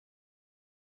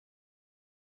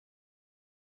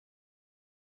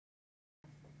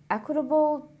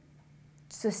equitable,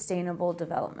 sustainable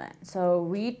development. So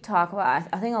we talk about,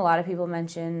 I think a lot of people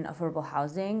mention affordable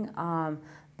housing,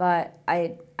 but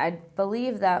I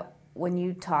believe that when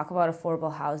you talk about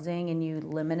affordable housing and you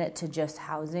limit it to just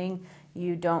housing,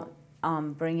 you don't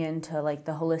bring into like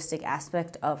the holistic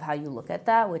aspect of how you look at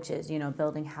that, which is, you know,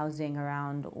 building housing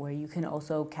around where you can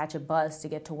also catch a bus to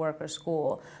get to work or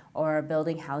school, or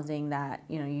building housing that,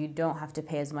 you know, you don't have to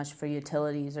pay as much for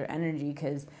utilities or energy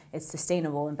because it's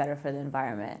sustainable and better for the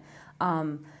environment.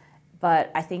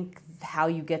 But I think how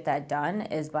you get that done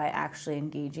is by actually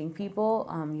engaging people.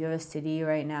 You have a city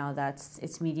right now that's,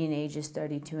 its median age is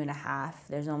 32 and a half.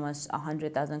 There's almost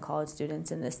 100,000 college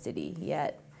students in this city,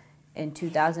 yet in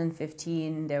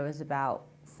 2015, there was about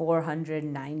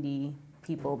 490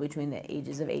 people between the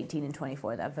ages of 18 and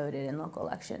 24 that voted in local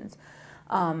elections.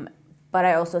 But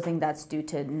I also think that's due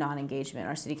to non-engagement.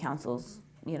 Our city councils,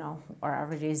 you know, our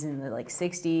average is in the like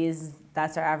 60s.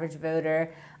 That's our average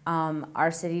voter.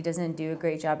 Our city doesn't do a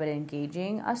great job at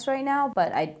engaging us right now,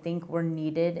 but I think we're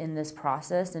needed in this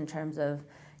process in terms of,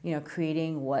 you know,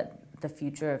 creating what the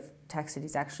future of tech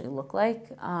cities actually look like.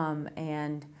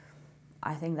 And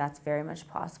I think that's very much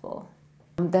possible.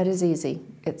 That is easy.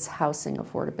 It's housing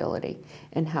affordability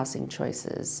and housing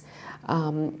choices.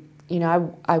 You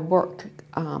know, I work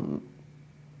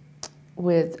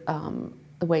with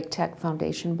the Wake Tech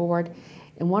Foundation Board,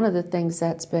 and one of the things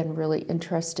that's been really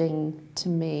interesting to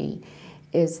me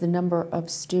is the number of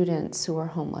students who are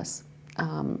homeless.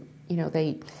 You know,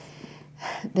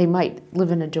 they might live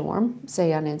in a dorm,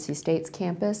 say on NC State's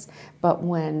campus, but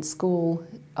when school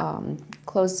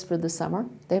closes for the summer,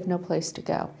 they have no place to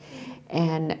go.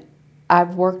 And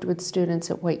I've worked with students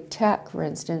at Wake Tech, for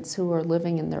instance, who are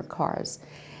living in their cars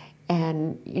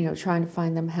and, you know, trying to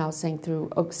find them housing through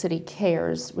Oak City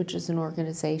Cares, which is an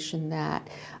organization that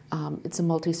it's a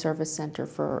multi-service center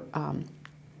for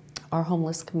our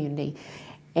homeless community.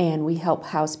 And we help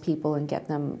house people and get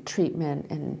them treatment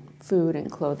and food and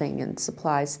clothing and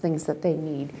supplies, things that they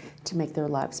need to make their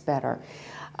lives better.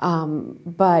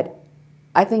 But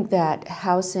I think that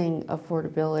housing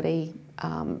affordability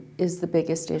is the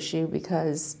biggest issue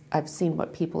because I've seen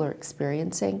what people are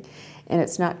experiencing. And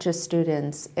it's not just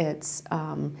students, it's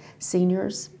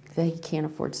seniors. They can't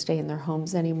afford to stay in their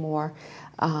homes anymore.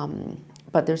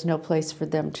 But there's no place for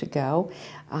them to go.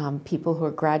 People who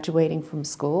are graduating from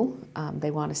school,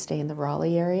 they want to stay in the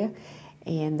Raleigh area,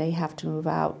 and they have to move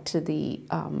out to the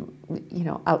you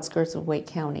know, outskirts of Wake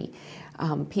County.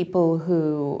 People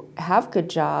who have good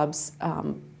jobs,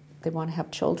 they want to have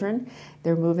children,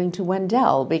 they're moving to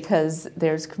Wendell because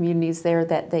there's communities there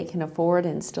that they can afford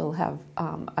and still have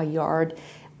a yard,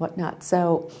 whatnot.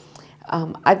 So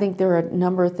I think there are a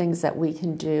number of things that we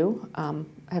can do.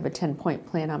 I have a 10-point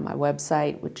plan on my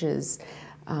website, which is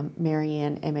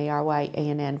Maryann,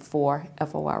 M-A-R-Y-A-N-N 4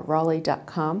 F-O-R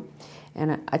Raleigh.com.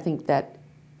 And I think that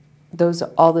those are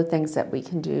all the things that we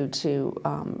can do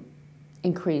to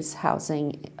increase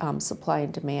housing supply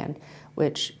and demand,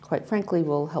 which quite frankly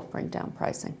will help bring down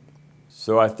pricing.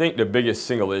 So I think the biggest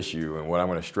single issue and what I'm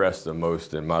going to stress the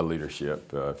most in my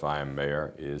leadership, if I am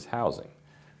mayor, is housing.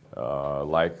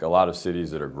 Like a lot of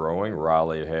cities that are growing,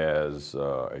 Raleigh has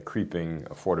a creeping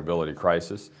affordability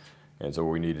crisis. And so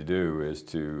what we need to do is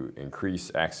to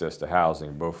increase access to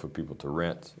housing, both for people to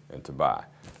rent and to buy,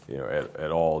 you know,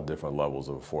 at all different levels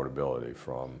of affordability,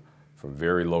 from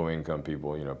very low income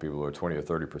people, you know, people who are 20 or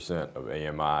 30% of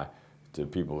AMI, to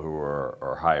people who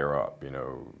are higher up, you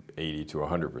know, 80 to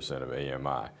 100% of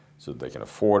AMI, so that they can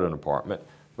afford an apartment,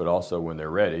 but also when they're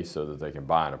ready so that they can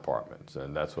buy an apartment.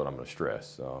 And that's what I'm going to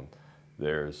stress.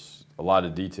 There's a lot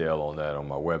of detail on that on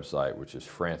my website, which is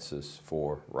Francis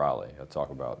for Raleigh. I talk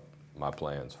about my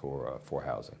plans for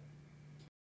housing.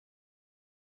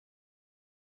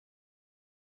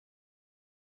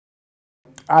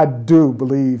 I do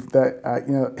believe that,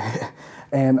 you know,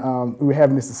 and we were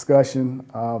having this discussion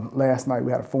last night.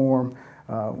 We had a forum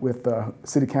with the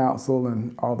city council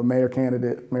and all the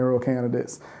mayoral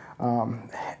candidates.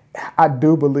 I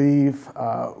do believe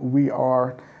we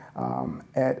are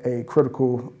at a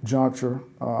critical juncture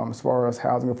as far as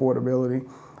housing affordability.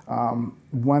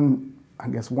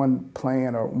 One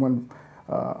plan or one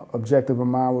objective of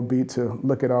mine would be to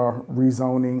look at our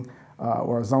rezoning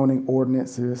or zoning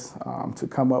ordinances to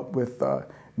come up with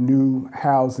new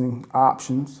housing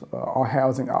options or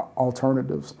housing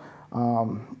alternatives,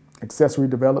 accessory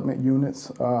development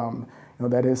units. You know,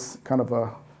 that is kind of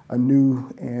a new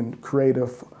and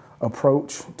creative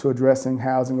approach to addressing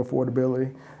housing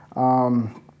affordability.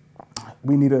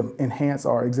 We need to enhance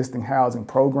our existing housing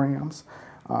programs.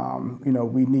 You know,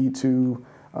 we need to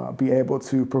be able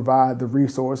to provide the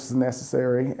resources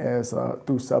necessary as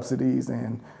through subsidies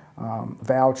and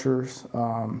vouchers,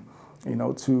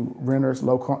 to renters,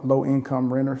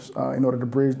 low-income renters, in order to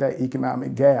bridge that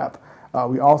economic gap.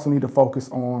 We also need to focus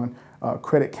on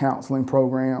credit counseling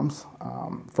programs,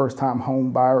 first-time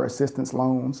home buyer assistance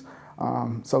loans.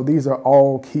 So these are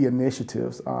all key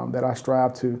initiatives that I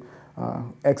strive to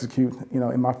execute,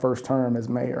 in my first term as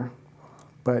mayor.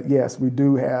 But yes, we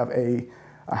do have a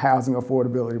housing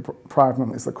affordability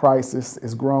problem. It's a crisis.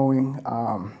 It's growing.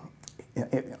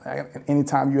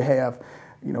 Anytime you have,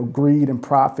 greed and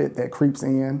profit that creeps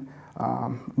in,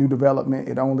 new development,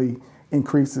 it only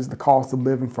increases the cost of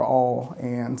living for all,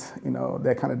 and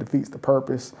that kind of defeats the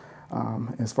purpose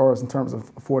as far as in terms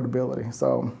of affordability.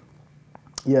 So,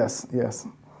 yes.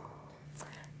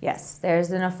 Yes,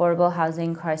 there's an affordable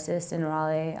housing crisis in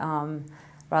Raleigh.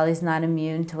 Raleigh's not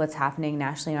immune to what's happening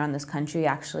nationally around this country.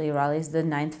 Actually, Raleigh's the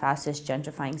 9th fastest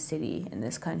gentrifying city in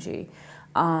this country.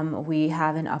 We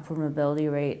have an upward mobility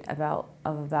rate of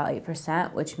about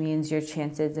 8%, which means your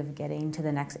chances of getting to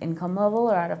the next income level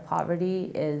or out of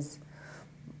poverty is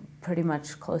pretty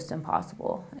much close to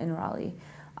impossible in Raleigh.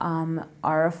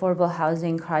 Our affordable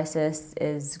housing crisis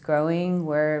is growing.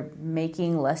 We're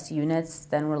making less units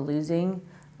than we're losing.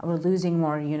 We're losing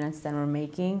more units than we're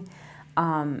making.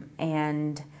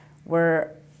 And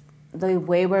the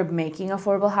way we're making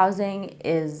affordable housing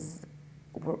is,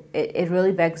 it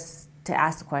really begs to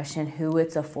ask the question who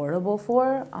it's affordable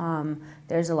for.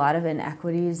 There's a lot of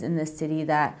inequities in this city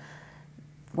that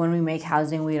when we make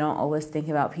housing, we don't always think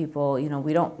about people.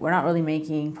 We're not really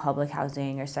making public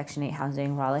housing or Section 8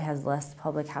 housing. Raleigh has less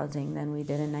public housing than we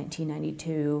did in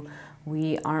 1992.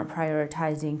 We aren't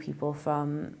prioritizing people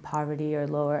from poverty or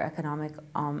lower economic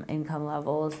income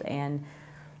levels, and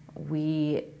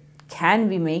we can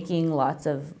be making lots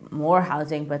of more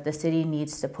housing, but the city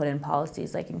needs to put in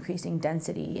policies like increasing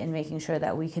density and making sure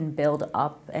that we can build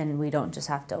up and we don't just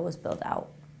have to always build out.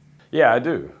 Yeah, I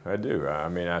do. I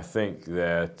mean, I think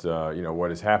that, what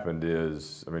has happened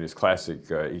is, it's classic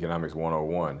economics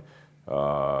 101.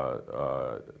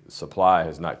 Supply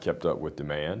has not kept up with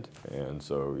demand, and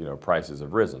so, prices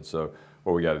have risen. So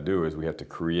what we got to do is we have to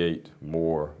create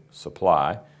more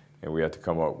supply, and we have to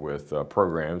come up with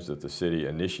programs that the city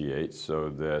initiates so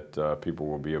that people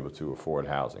will be able to afford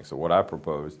housing. So what I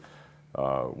proposed,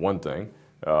 one thing,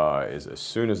 is as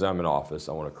soon as I'm in office,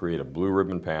 I want to create a blue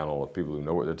ribbon panel of people who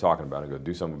know what they're talking about and go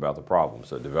do something about the problem.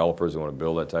 So developers who want to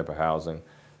build that type of housing,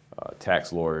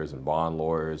 tax lawyers and bond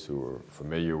lawyers who are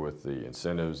familiar with the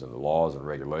incentives and the laws and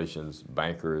regulations,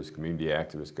 bankers, community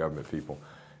activists, government people,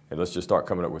 and let's just start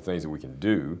coming up with things that we can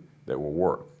do that will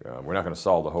work. We're not going to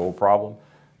solve the whole problem,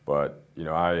 but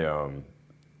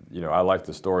I like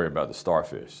the story about the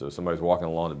starfish. So somebody's walking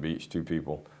along the beach, two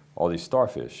people, all these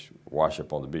starfish wash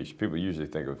up on the beach. People usually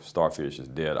think of starfish as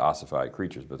dead, ossified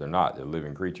creatures, but they're not. They're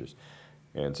living creatures.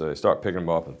 And so they start picking them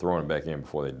up and throwing them back in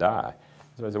before they die.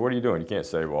 So I said, what are you doing? You can't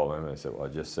save all of them. And I said, well, I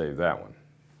just saved that one.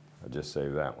 I just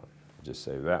saved that one. I just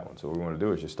saved that one. So what we want to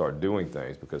do is just start doing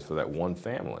things, because for that one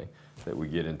family that we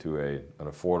get into an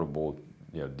affordable,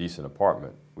 decent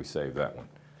apartment, we save that one.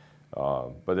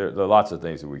 But there are lots of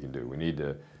things that we can do. We need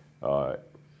to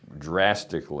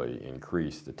drastically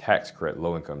increase the tax credit,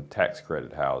 low-income tax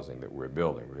credit housing that we're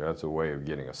building. That's a way of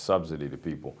getting a subsidy to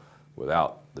people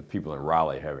without the people in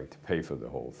Raleigh having to pay for the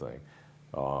whole thing.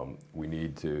 We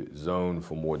need to zone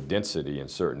for more density in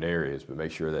certain areas, but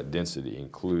make sure that density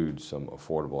includes some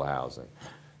affordable housing.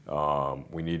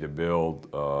 We need to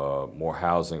build more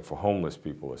housing for homeless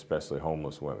people, especially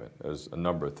homeless women. There's a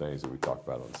number of things that we talk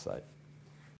about on the site.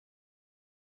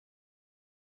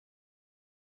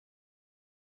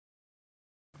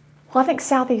 Well, I think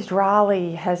Southeast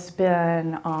Raleigh has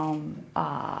been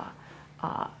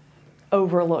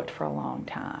overlooked for a long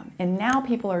time, and now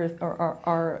people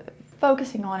are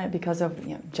focusing on it because of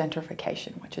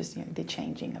gentrification, which is the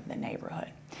changing of the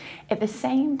neighborhood. At the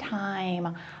same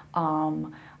time,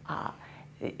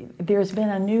 there's been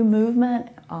a new movement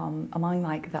among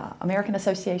the American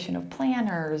Association of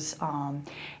Planners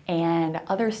and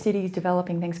other cities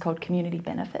developing things called community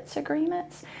benefits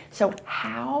agreements. So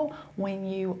how, when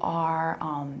you have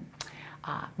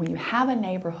a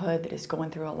neighborhood that is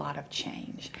going through a lot of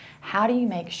change, how do you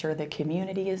make sure the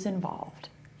community is involved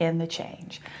in the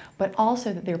change, but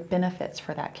also that there are benefits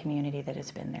for that community that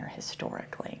has been there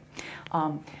historically?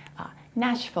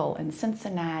 Nashville and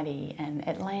Cincinnati and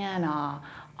Atlanta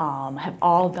have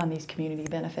all done these community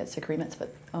benefits agreements,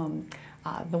 but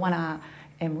the one I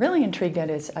am really intrigued at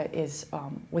is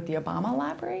with the Obama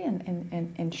Library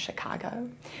in Chicago.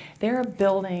 They're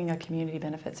building a community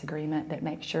benefits agreement that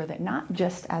makes sure that not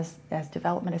just as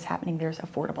development is happening, there's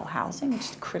affordable housing, which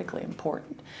is critically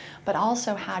important, but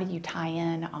also how do you tie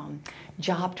in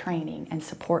job training and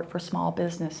support for small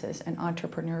businesses and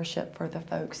entrepreneurship for the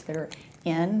folks that are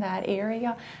in that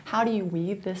area. How do you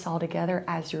weave this all together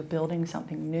as you're building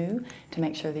something new to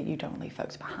make sure that you don't leave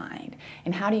folks behind?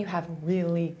 And how do you have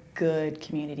really good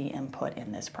community input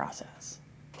in this process?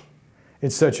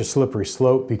 It's such a slippery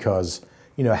slope because,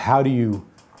 you know, how do you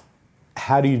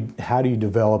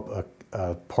develop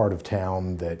a part of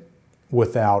town that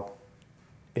without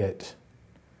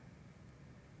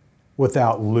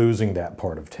losing that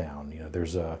part of town? You know,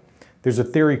 there's a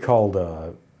theory called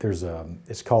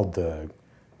it's called the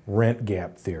rent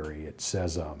gap theory. It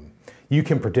says you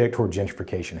can predict where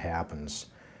gentrification happens,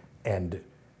 and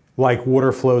like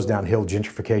water flows downhill,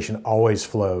 gentrification always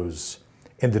flows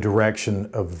in the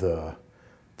direction of the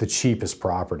cheapest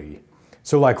property.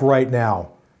 So like right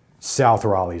now, South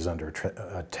Raleigh is under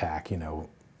attack. You know,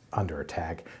 under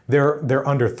attack. They're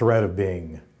under threat of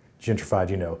being gentrified.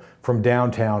 You know, from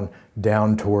downtown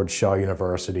down towards Shaw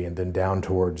University, and then down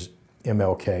towards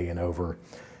MLK and over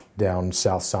down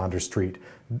South Saunders Street.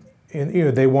 And, you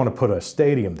know, they want to put a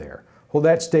stadium there. Well,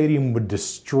 that stadium would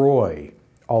destroy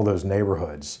all those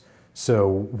neighborhoods. So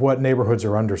what neighborhoods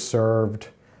are underserved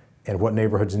and what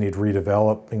neighborhoods need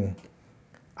redeveloping?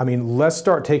 I mean, let's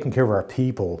start taking care of our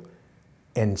people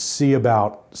and see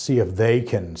if they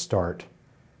can start,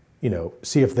 you know,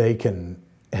 see if they can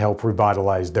help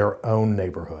revitalize their own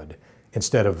neighborhood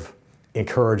instead of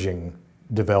encouraging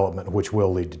development, which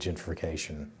will lead to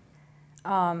gentrification.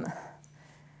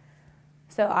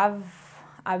 So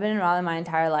I've been in Raleigh my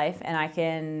entire life, and I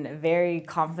can very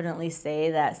confidently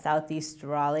say that Southeast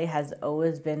Raleigh has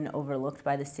always been overlooked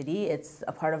by the city. It's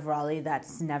a part of Raleigh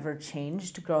that's never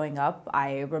changed growing up.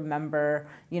 I remember,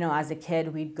 you know, as a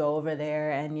kid, we'd go over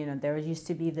there, and, you know, there used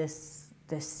to be this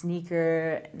not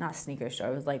sneaker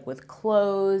store, it was like with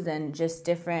clothes and just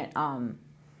different,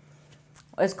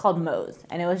 it's called Moe's,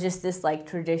 and it was just this like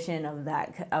tradition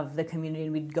of the community.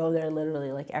 We'd go there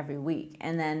literally like every week,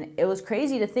 and then it was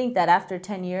crazy to think that after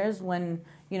 10 years, when,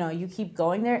 you know, you keep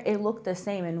going there, it looked the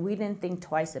same, and we didn't think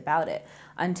twice about it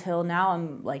until now.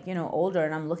 I'm like, you know, older,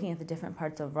 and I'm looking at the different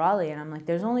parts of Raleigh, and I'm like,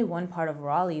 there's only one part of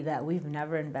Raleigh that we've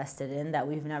never invested in, that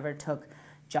we've never took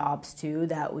jobs to,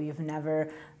 that we've never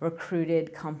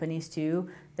recruited companies to.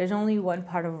 There's only one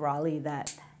part of Raleigh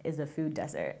that is a food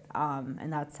desert,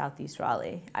 and that's Southeast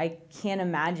Raleigh. I can't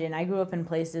imagine. I grew up in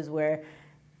places where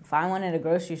if I wanted a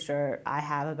grocery store, I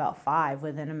have about 5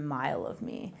 within a mile of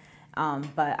me.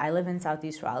 But I live in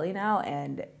Southeast Raleigh now,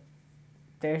 and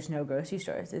there's no grocery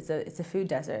stores. It's a food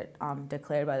desert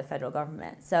declared by the federal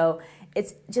government. So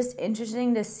it's just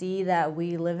interesting to see that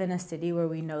we live in a city where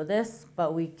we know this,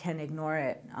 but we can ignore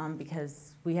it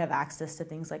because we have access to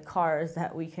things like cars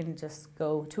that we can just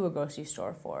go to a grocery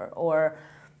store for, or,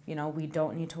 you know, we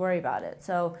don't need to worry about it.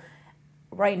 So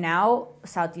right now,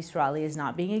 Southeast Raleigh is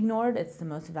not being ignored. It's the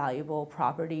most valuable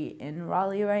property in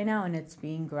Raleigh right now, and it's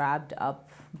being grabbed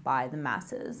up by the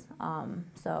masses.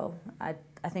 So I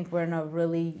think we're in a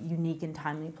really unique and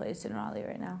timely place in Raleigh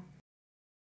right now.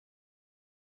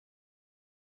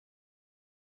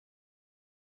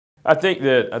 I think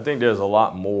there's a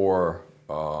lot more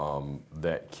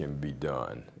that can be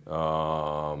done.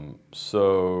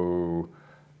 So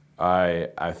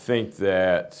I think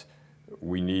that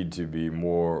we need to be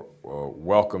more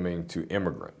welcoming to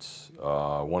immigrants.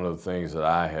 One of the things that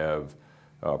I have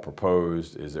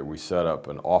proposed is that we set up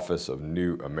an Office of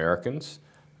New Americans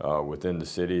within the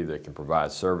city that can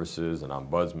provide services and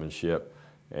ombudsmanship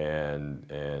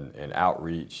and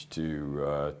outreach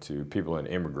to people in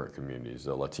immigrant communities,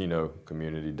 the Latino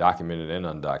community, documented and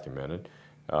undocumented,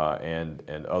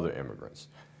 and other immigrants.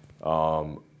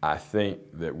 I think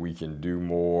that we can do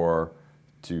more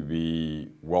to be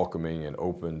welcoming and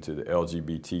open to the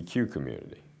LGBTQ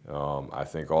community. I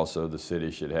think also the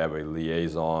city should have a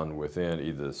liaison within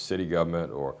either the city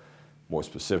government or more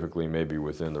specifically maybe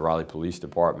within the Raleigh Police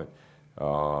Department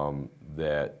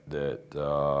that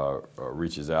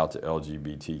reaches out to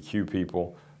LGBTQ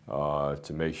people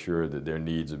to make sure that their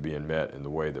needs are being met in the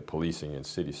way that policing and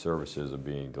city services are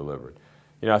being delivered.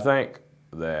 You know, I think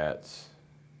that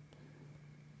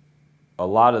a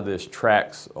lot of this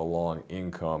tracks along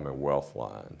income and wealth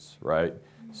lines, right?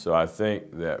 So I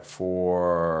think that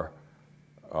for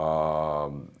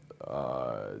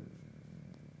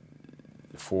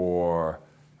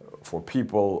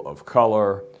people of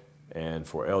color and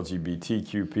for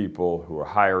LGBTQ people who are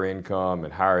higher income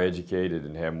and higher educated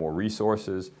and have more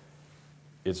resources,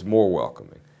 it's more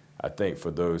welcoming. I think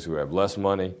for those who have less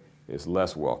money, it's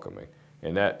less welcoming.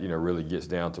 And that, really gets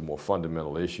down to more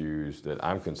fundamental issues that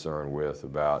I'm concerned with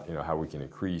about, how we can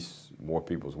increase more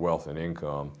people's wealth and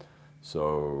income.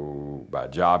 So by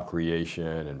job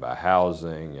creation and by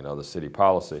housing and other city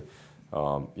policy,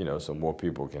 so more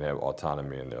people can have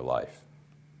autonomy in their life.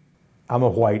 I'm a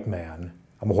white man.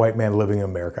 I'm a white man living in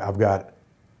America. I've got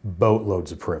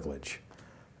boatloads of privilege.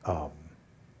 I've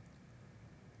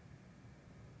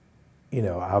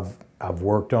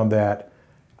worked on that.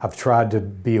 I've tried to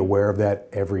be aware of that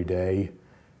every day.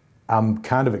 I'm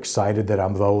kind of excited that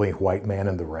I'm the only white man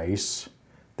in the race.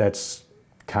 That's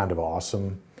kind of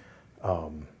awesome.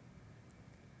 But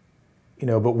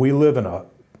we live in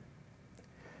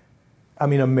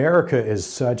America is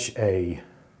such a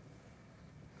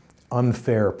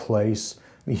unfair place.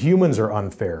 Humans are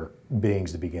unfair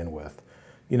beings to begin with.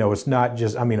 It's not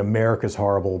just, America's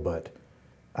horrible, but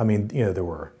there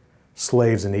were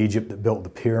slaves in Egypt that built the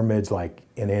pyramids. Like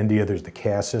in India, there's the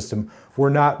caste system. We're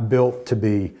not built to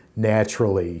be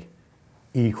naturally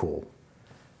equal.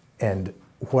 And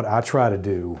what I try to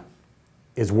do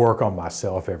is work on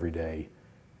myself every day.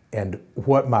 And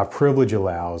what my privilege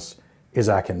allows is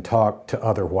I can talk to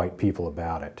other white people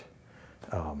about it.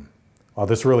 Well,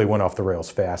 this really went off the rails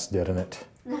fast, didn't it?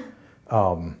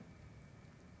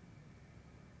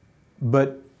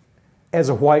 But as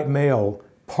a white male,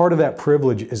 part of that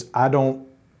privilege is I don't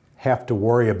have to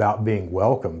worry about being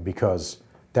welcome, because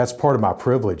that's part of my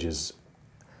privileges.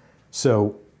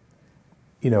 So,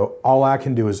 all I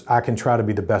can do is I can try to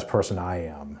be the best person I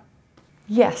am.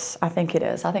 Yes, I think it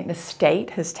is. I think the state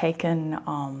has taken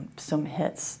some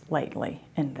hits lately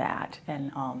in that,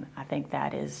 and I think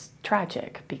that is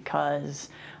tragic, because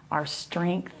our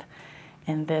strength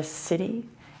in this city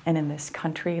and in this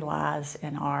country lies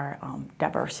in our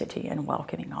diversity and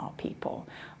welcoming all people.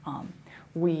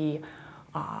 We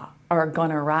are going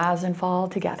to rise and fall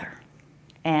together,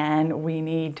 and we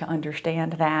need to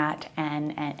understand that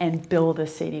and build a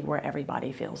city where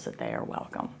everybody feels that they are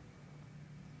welcome.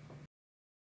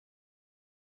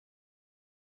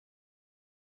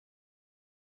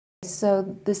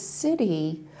 So the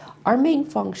city, our main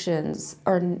functions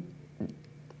are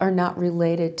not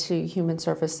related to human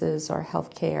services or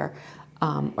healthcare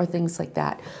or things like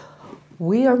that.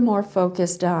 We are more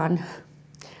focused on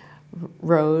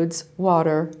roads,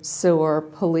 water, sewer,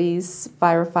 police,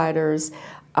 firefighters,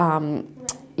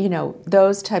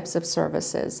 those types of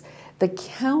services. The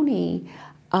county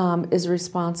is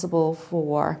responsible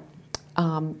for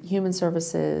human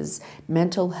services,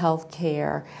 mental health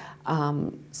care,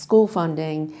 school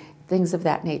funding, things of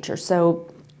that nature. So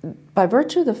by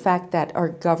virtue of the fact that our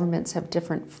governments have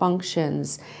different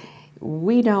functions,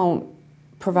 we don't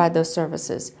provide those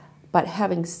services. But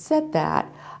having said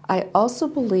that, I also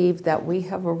believe that we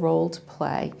have a role to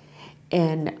play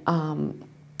in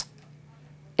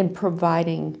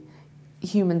providing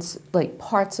humans, like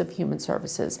parts of human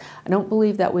services. I don't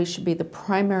believe that we should be the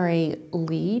primary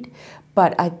lead,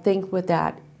 but I think with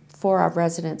that, for our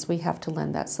residents, we have to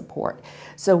lend that support.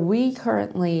 So we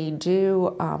currently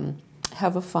do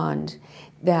have a fund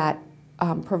that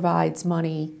provides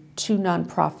money to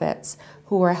nonprofits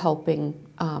who are helping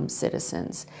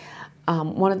citizens.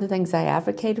 One of the things I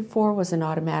advocated for was an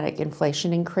automatic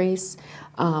inflation increase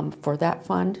for that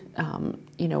fund.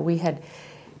 We had,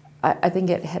 I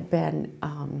think it had been,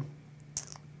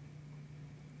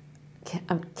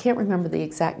 I can't remember the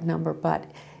exact number, but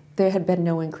there had been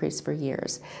no increase for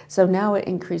years. So now it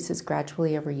increases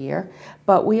gradually every year.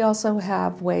 But we also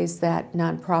have ways that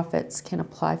nonprofits can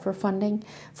apply for funding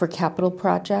for capital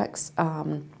projects.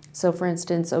 So for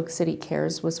instance, Oak City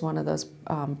Cares was one of those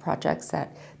projects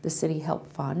that the city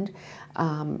helped fund.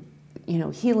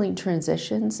 Healing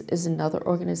Transitions is another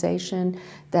organization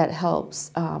that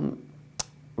helps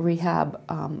rehab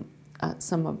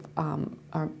some of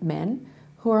our men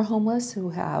who are homeless, who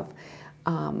have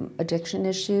addiction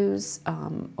issues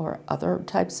or other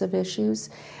types of issues.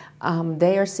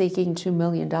 They are seeking $2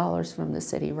 million from the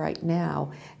city right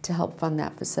now to help fund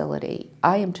that facility.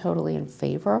 I am totally in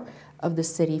favor of the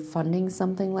city funding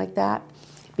something like that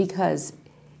because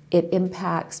it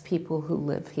impacts people who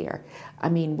live here. I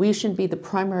mean, we shouldn't be the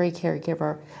primary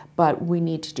caregiver, but we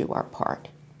need to do our part.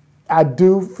 I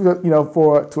do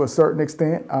feel, to a certain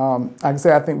extent, like I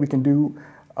say, I think we can do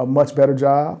a much better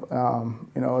job,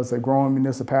 as a growing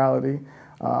municipality.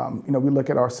 We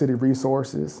look at our city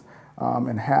resources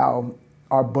and how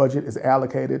our budget is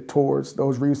allocated towards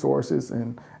those resources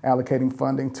and allocating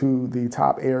funding to the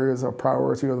top areas of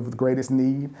priority or the greatest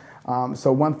need.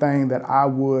 So one thing that I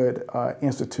would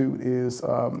institute is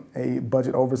a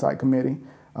budget oversight committee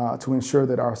to ensure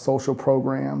that our social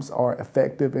programs are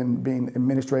effective in being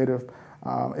administered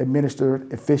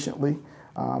efficiently,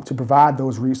 to provide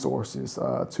those resources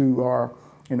to our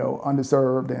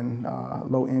underserved and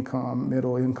low income,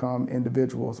 middle income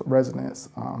individuals, residents.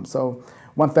 So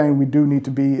one thing we do need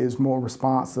to be is more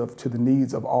responsive to the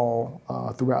needs of all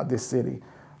throughout this city.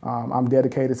 I'm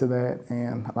dedicated to that,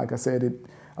 and like I said,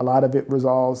 a lot of it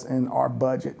resolves in our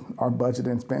budget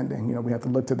and spending. We have to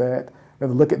look to that. We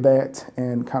have to look at that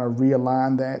and kind of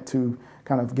realign that to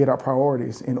kind of get our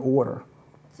priorities in order.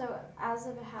 So as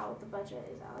of how the budget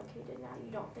is allocated now,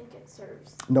 you don't think it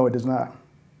serves? No, it does not.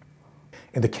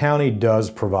 And the county does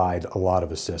provide a lot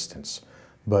of assistance,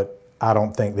 but I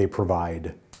don't think they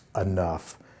provide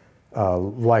enough.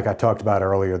 Like I talked about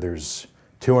earlier, there's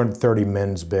 230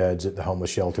 men's beds at the homeless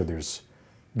shelter. There's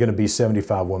going to be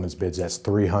 75 women's beds. That's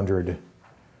 300.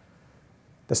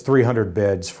 That's 300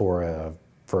 beds for a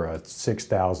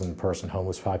 6,000 person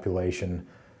homeless population.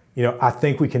 I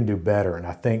think we can do better, and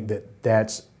I think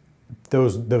that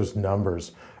those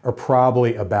numbers are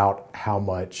probably about how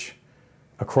much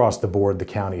across the board the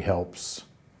county helps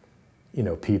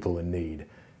people in need.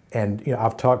 And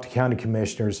I've talked to county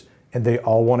commissioners, and they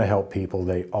all want to help people.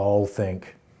 They all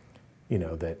think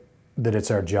that it's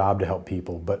our job to help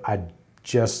people, but I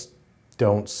just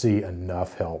don't see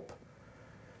enough help.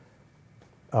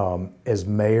 As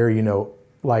mayor,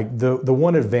 like the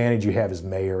one advantage you have as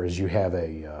mayor is you have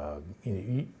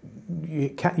you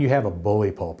have a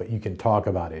bully pulpit. You can talk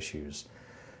about issues.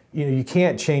 You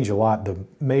can't change a lot. The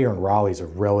mayor in Raleigh is a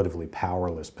relatively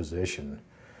powerless position.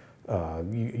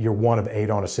 You're one of 8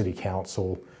 on a city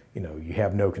council. You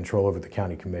have no control over the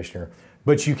county commissioner,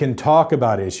 but you can talk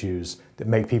about issues that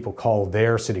make people call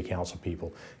their city council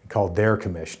people, call their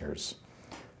commissioners.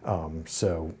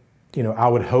 So, I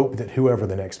would hope that whoever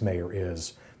the next mayor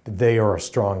is, that they are a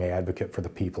strong advocate for the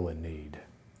people in need.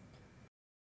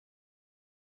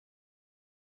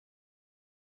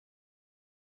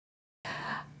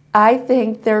 I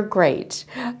think they're great.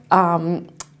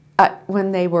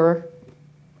 When they were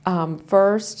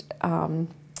first, when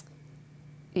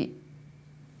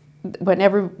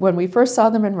we first saw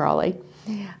them in Raleigh,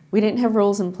 we didn't have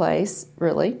rules in place,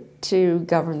 really, to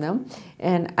govern them.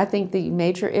 And I think the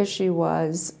major issue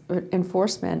was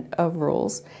enforcement of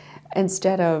rules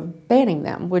instead of banning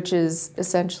them, which is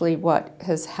essentially what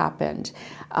has happened.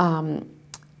 There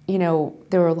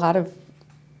were a lot of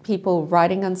people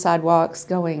riding on sidewalks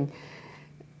going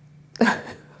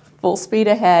full speed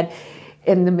ahead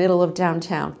in the middle of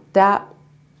downtown. That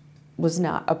was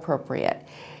not appropriate.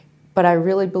 But I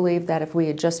really believe that if we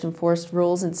had just enforced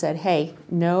rules and said, hey,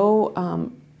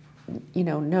 no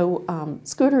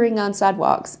scootering on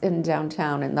sidewalks in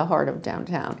downtown, in the heart of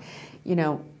downtown,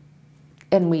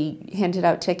 and we handed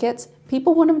out tickets,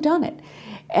 people wouldn't have done it.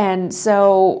 And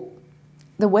so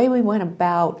the way we went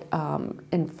about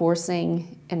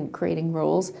enforcing and creating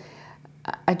rules,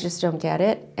 I just don't get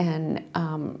it. And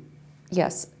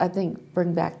yes, I think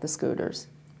bring back the scooters.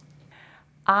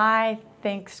 I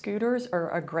think scooters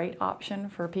are a great option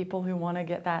for people who want to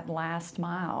get that last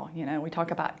mile. We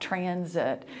talk about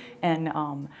transit, and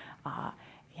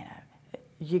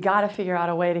you got to figure out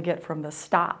a way to get from the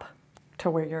stop to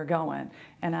where you're going.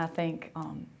 And I think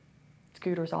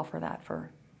scooters offer that for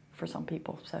some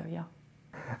people. So yeah.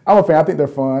 I'm a fan. I think they're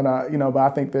fun, but I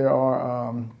think there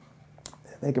are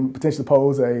they can potentially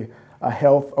pose a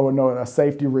health or a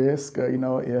safety risk,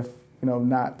 if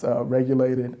not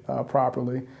regulated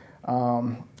properly.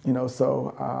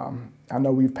 So I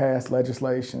know we've passed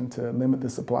legislation to limit the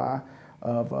supply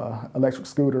of electric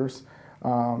scooters.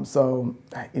 So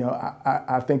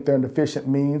I think they're an efficient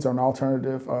means or an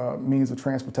alternative means of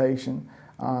transportation.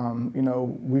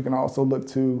 We can also look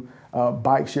to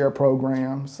bike share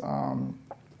programs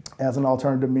as an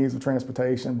alternative means of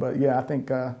transportation. But yeah, I think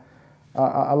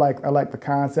I like the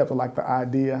concept. I like the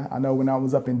idea. I know when I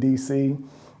was up in D.C.,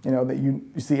 that you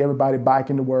see everybody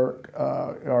biking to work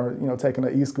or taking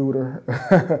an e-scooter,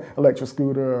 electric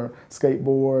scooter, or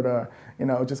skateboard,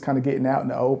 or just kind of getting out in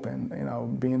the open.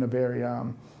 Being a very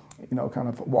kind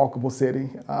of walkable city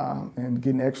and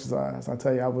getting exercise. I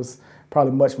tell you, I was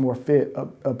probably much more fit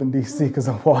up in D.C. because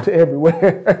I walked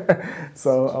everywhere.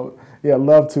 So yeah, I'd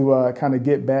love to kind of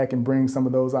get back and bring some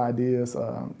of those ideas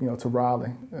to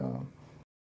Raleigh.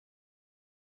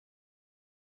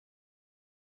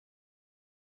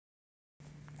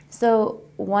 So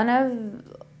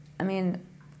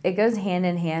it goes hand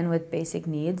in hand with basic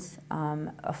needs.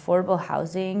 Affordable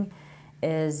housing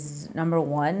is number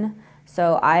one.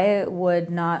 So I would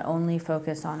not only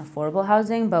focus on affordable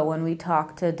housing, but when we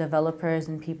talk to developers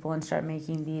and people and start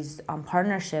making these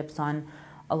partnerships on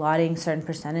allotting certain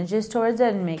percentages towards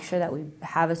it and make sure that we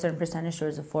have a certain percentage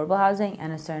towards affordable housing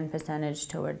and a certain percentage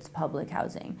towards public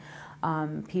housing.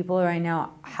 People right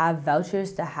now have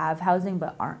vouchers to have housing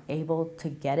but aren't able to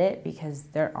get it because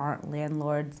there aren't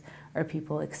landlords or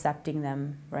people accepting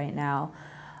them right now.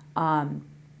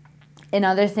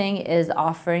 Another thing is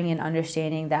offering and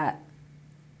understanding that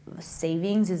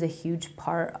savings is a huge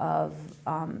part of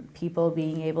people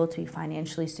being able to be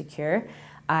financially secure.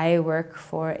 I work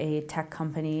for a tech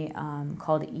company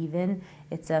called Even.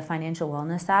 It's a financial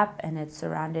wellness app, and it's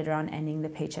surrounded around ending the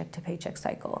paycheck to paycheck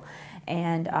cycle.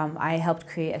 And I helped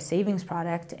create a savings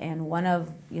product, and one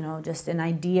of, just an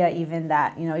idea even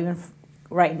that, even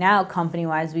right now,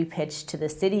 company-wise, we pitched to the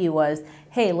city was,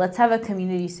 hey, let's have a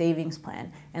community savings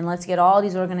plan, and let's get all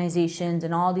these organizations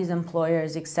and all these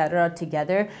employers, et cetera,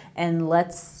 together, and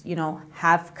let's,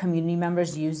 have community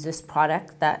members use this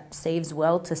product that saves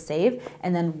well to save,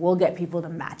 and then we'll get people to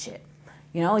match it.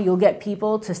 You'll get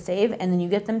people to save, and then you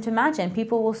get them to match it, and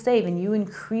people will save, and you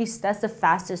increase. That's the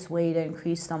fastest way to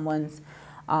increase someone's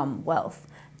wealth,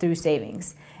 through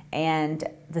savings, and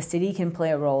the city can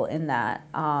play a role in that.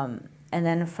 And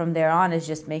then from there on is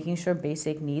just making sure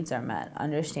basic needs are met,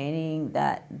 understanding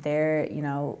that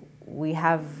we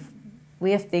have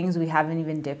things we haven't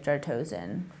even dipped our toes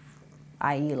in,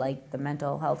 i.e. like the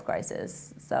mental health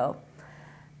crisis. So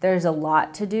there's a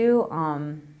lot to do,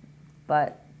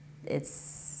 but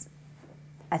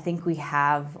I think we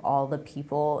have all the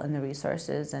people and the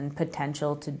resources and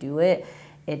potential to do it.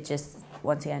 It just,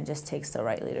 once again, just takes the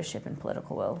right leadership and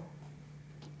political will.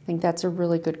 I think that's a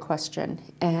really good question,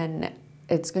 and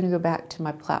it's going to go back to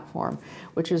my platform,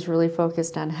 which is really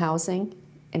focused on housing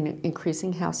and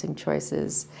increasing housing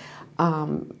choices,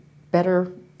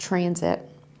 better transit,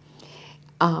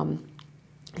 and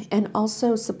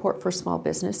also support for small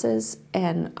businesses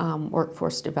and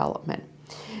workforce development.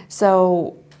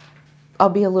 So I'll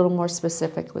be a little more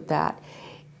specific with that.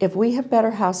 If we have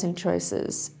better housing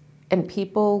choices and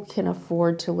people can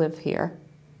afford to live here,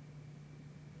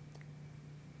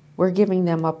 we're giving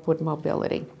them upward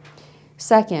mobility.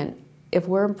 Second, if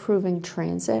we're improving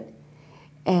transit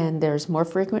and there's more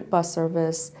frequent bus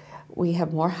service, we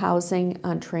have more housing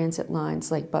on transit lines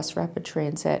like bus rapid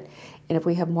transit, and if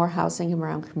we have more housing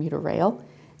around commuter rail,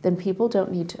 then people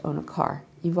don't need to own a car.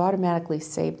 You've automatically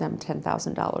saved them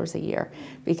 $10,000 a year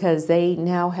because they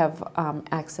now have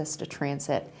access to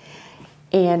transit.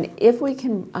 And if we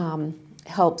can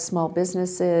help small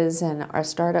businesses and our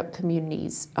startup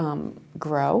communities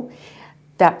grow,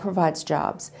 that provides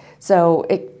jobs. So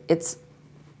it's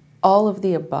all of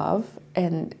the above,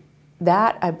 and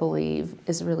that, I believe,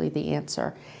 is really the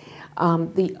answer.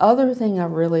 The other thing I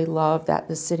really love that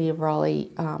the City of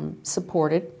Raleigh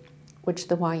supported, which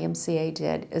the YMCA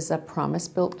did, is a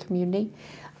promise-built community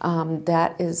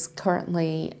that is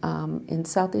currently in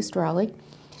Southeast Raleigh.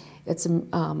 It's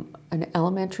an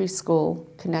elementary school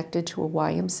connected to a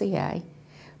YMCA,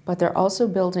 but they're also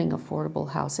building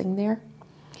affordable housing there,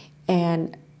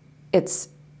 and it's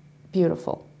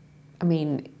beautiful. I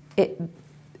mean,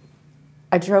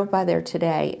 I drove by there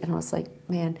today and I was like,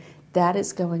 man, that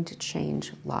is going to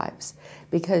change lives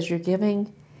because you're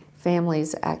giving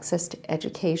families access to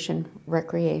education,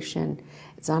 recreation.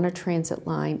 It's on a transit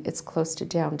line. It's close to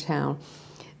downtown.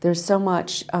 There's so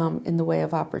much in the way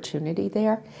of opportunity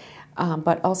there,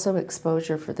 but also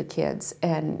exposure for the kids.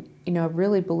 And I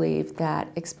really believe that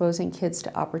exposing kids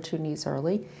to opportunities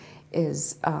early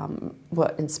is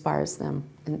what inspires them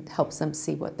and helps them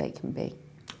see what they can be.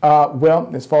 Well,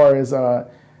 as far as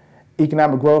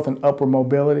economic growth and upward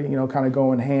mobility, kind of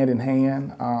going hand in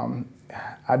hand,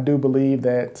 I do believe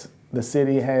that the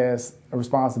city has a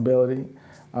responsibility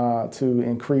to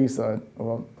increase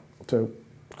or to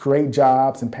create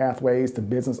jobs and pathways to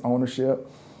business ownership.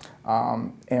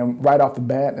 And right off the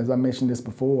bat, as I mentioned this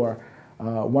before,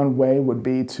 one way would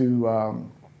be to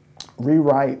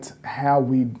rewrite how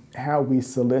we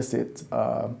solicit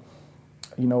our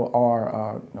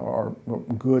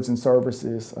goods and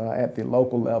services at the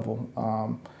local level,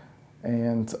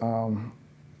 and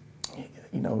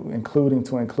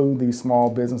include these small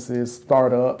businesses,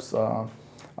 startups.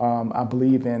 I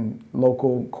believe in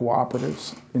local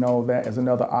cooperatives. That is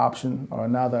another option or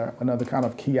another kind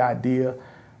of key idea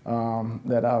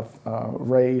that I've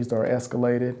raised or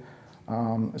escalated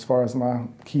as far as my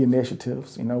key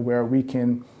initiatives. Where we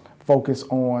can focus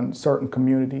on certain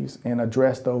communities and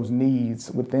address those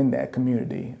needs within that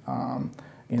community. I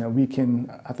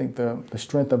think the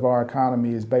strength of our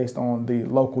economy is based on the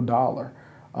local dollar.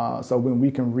 So when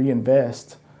we can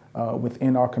reinvest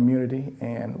within our community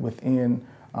and within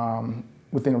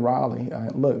within Raleigh.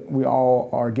 Look, we all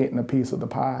are getting a piece of the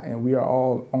pie, and we are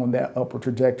all on that upward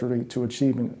trajectory to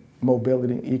achieving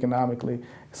mobility economically,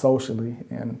 socially,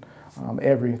 and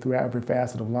throughout every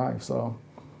facet of life. So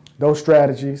those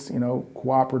strategies,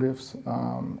 cooperatives,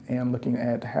 and looking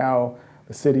at how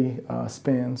the city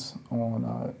spends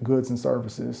on goods and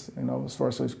services,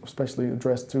 especially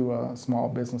addressed to small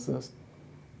businesses.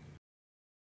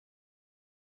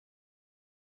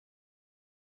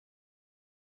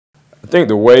 I think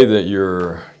the way that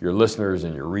your listeners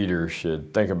and your readers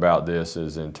should think about this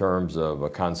is in terms of a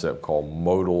concept called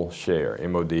modal share,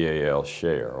 M-O-D-A-L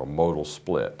share, or modal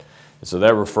split. And so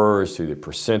that refers to the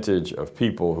percentage of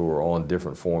people who are on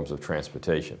different forms of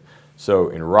transportation. So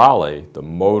in Raleigh, the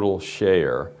modal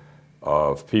share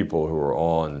of people who are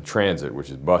on transit, which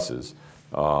is buses,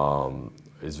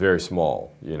 is very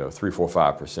small, 3, 4,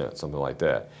 5%, something like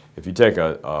that. If you take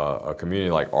a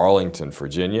community like Arlington,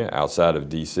 Virginia, outside of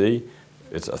DC,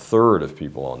 it's a third of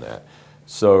people on that.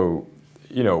 So,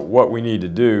 what we need to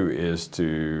do is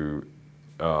to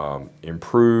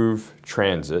improve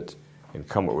transit and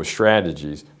come up with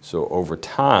strategies so over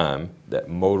time that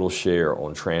modal share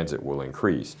on transit will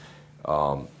increase.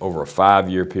 Over a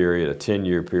 5-year period, a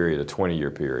 10-year period, a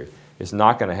 20-year period. It's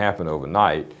not going to happen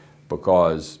overnight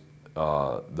because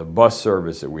the bus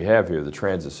service that we have here, the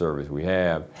transit service we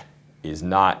have, is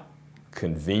not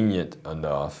convenient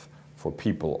enough for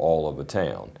people all over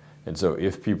town. And so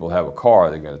if people have a car,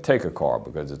 they're going to take a car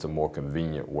because it's a more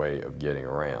convenient way of getting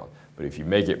around. But if you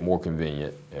make it more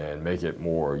convenient and make it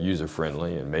more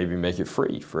user-friendly and maybe make it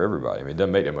free for everybody, it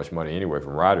doesn't make that much money anyway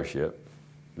from ridership.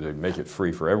 They make it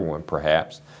free for everyone,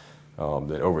 perhaps,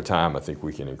 then over time I think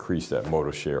we can increase that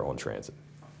modal share on transit.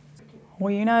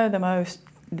 Well,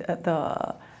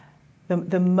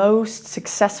 the most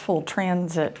successful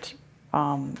transit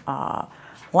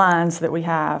lines that we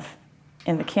have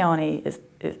in the county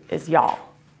is y'all.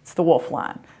 It's the Wolf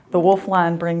Line. The Wolf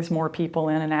Line brings more people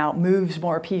in and out, moves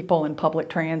more people in public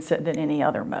transit than any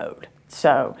other mode.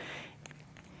 So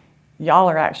y'all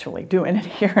are actually doing it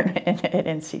here at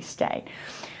NC State.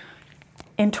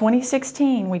 In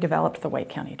 2016, we developed the Wake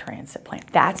County Transit Plan.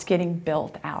 That's getting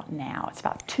built out now. It's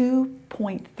about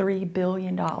 $2.3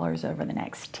 billion over the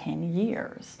next 10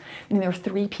 years. And there are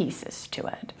 3 pieces to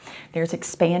it. There's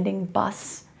expanding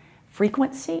bus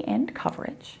frequency and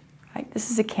coverage. Right?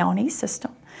 This is a county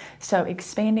system. So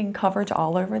expanding coverage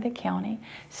all over the county.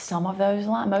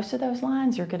 Most of those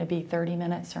lines are going to be 30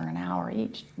 minutes or an hour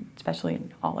each, especially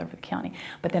all over the county.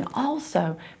 But then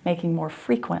also making more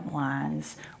frequent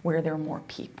lines where there are more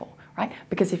people, right?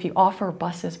 Because if you offer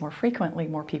buses more frequently,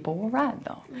 more people will ride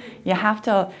them. You have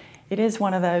to, it is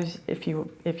one of those, if you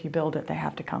build it, they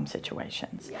have to come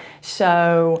situations. Yeah.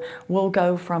 So we'll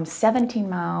go from 17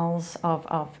 miles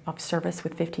of service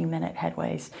with 15-minute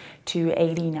headways to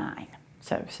 89.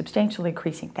 So substantially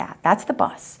increasing that. That's the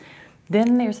bus.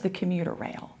 Then there's the commuter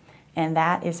rail, and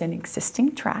that is an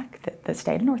existing track that the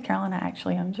state of North Carolina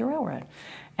actually owns a railroad.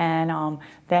 And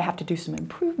they have to do some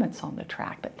improvements on the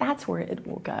track, but that's where it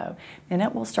will go. And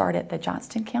it will start at the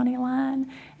Johnston County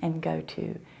line and go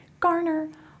to Garner,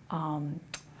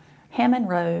 Hammond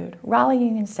Road, Raleigh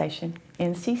Union Station,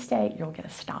 NC State, you'll get a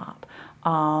stop.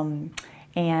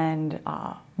 And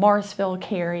Morrisville,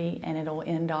 Cary, and it'll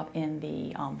end up in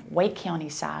the Wake County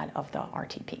side of the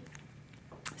RTP.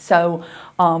 So,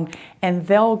 and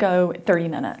they'll go 30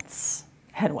 minutes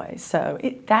headways. So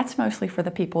that's mostly for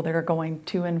the people that are going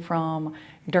to and from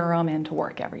Durham and to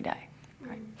work every day.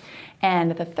 Right?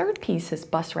 And the third piece is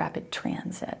bus rapid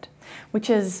transit, which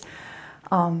is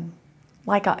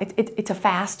it's a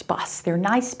fast bus. They're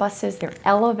nice buses. They're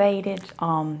elevated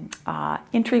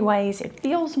entryways. It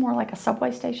feels more like a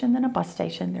subway station than a bus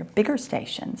station. They're bigger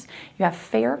stations. You have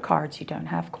fare cards. You don't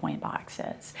have coin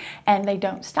boxes. And they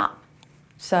don't stop.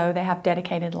 So they have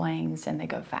dedicated lanes and they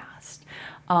go fast.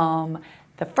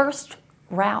 The first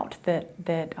route that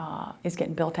is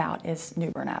getting built out is New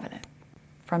Bern Avenue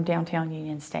from downtown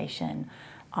Union Station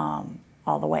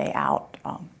all the way out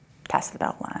past the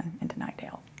Beltline into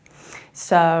Nightdale.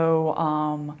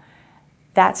 So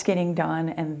that's getting done,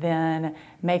 and then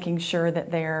making sure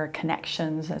that there are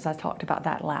connections, as I talked about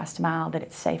that last mile, that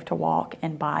it's safe to walk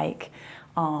and bike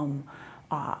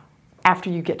after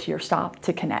you get to your stop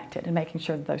to connect it, and making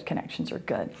sure that those connections are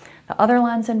good. The other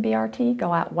lines in BRT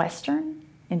go out western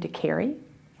into Cary,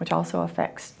 which also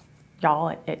affects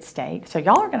y'all at State. So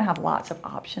y'all are going to have lots of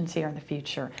options here in the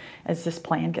future as this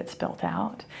plan gets built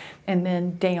out. And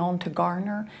then down to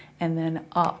Garner, and then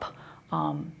up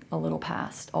a little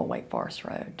past Old Wake Forest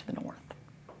Road to the north.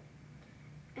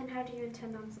 And how do you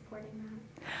intend on supporting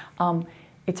that?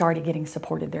 it's already getting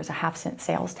supported. There's a 0.5-cent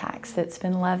sales tax that's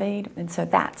been levied, and so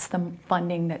that's the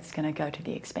funding that's going to go to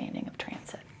the expanding of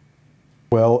transit.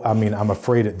 Well, I mean, I'm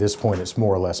afraid at this point it's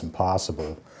more or less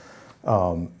impossible.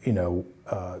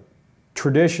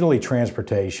 Traditionally,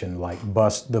 transportation, like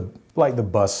the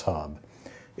bus hub,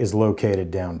 is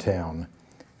located downtown.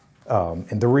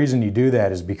 And the reason you do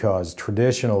that is because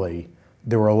traditionally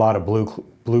there were a lot of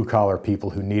blue-collar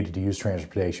people who needed to use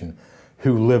transportation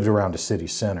who lived around a city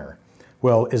center.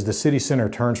 Well, as the city center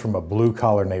turns from a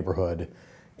blue-collar neighborhood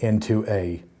into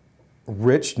a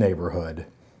rich neighborhood,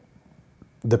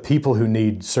 the people who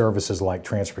need services like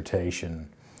transportation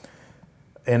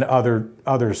and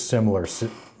other similar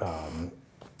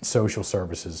social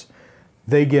services,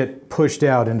 they get pushed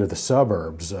out into the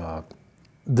suburbs. Right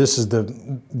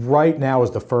now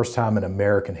is the first time in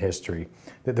American history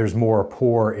that there's more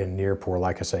poor and near poor.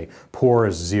 Like I say, poor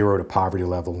is 0 to poverty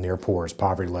level, near poor is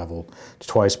poverty level to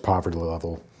twice poverty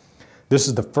level. This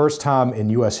is the first time in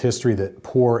U.S. history that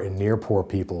poor and near poor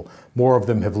people, more of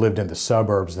them have lived in the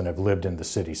suburbs than have lived in the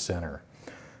city center.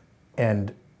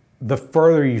 And the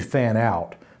further you fan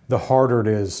out, the harder it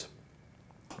is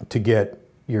to get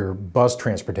your bus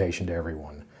transportation to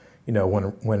everyone. You know,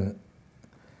 when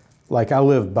like I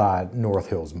live by North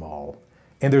Hills Mall,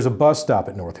 and there's a bus stop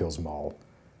at North Hills Mall,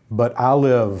 but I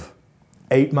live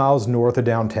 8 miles north of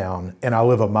downtown and I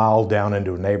live a mile down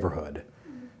into a neighborhood.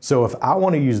 So if I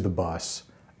want to use the bus,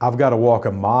 I've got to walk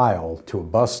a mile to a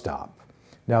bus stop.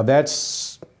 Now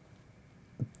that's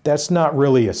not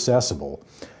really accessible,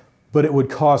 but it would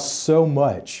cost so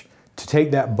much to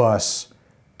take that bus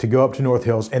to go up to North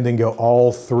Hills and then go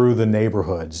all through the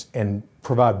neighborhoods and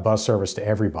provide bus service to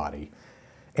everybody.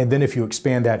 And then if you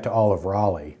expand that to all of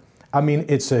Raleigh, I mean,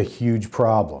 it's a huge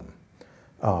problem.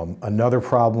 Another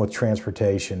problem with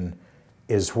transportation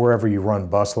is wherever you run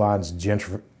bus lines,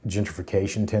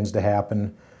 gentrification tends to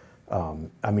happen.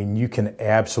 I mean, you can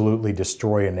absolutely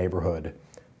destroy a neighborhood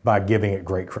by giving it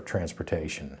great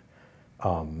transportation.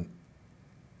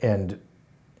 And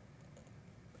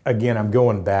again, I'm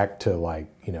going back to, like,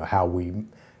 you know, how we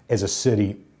as a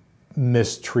city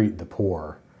mistreat the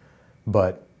poor.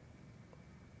 But,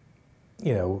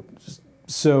 you know,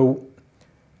 so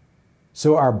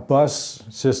our bus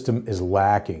system is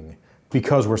lacking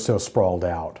because we're so sprawled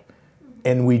out,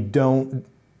 and we don't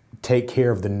take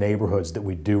care of the neighborhoods that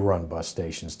we do run bus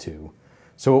stations to.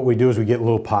 So what we do is we get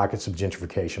little pockets of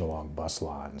gentrification along bus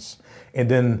lines, and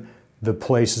then the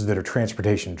places that are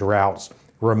transportation droughts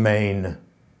remain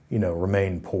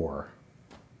poor.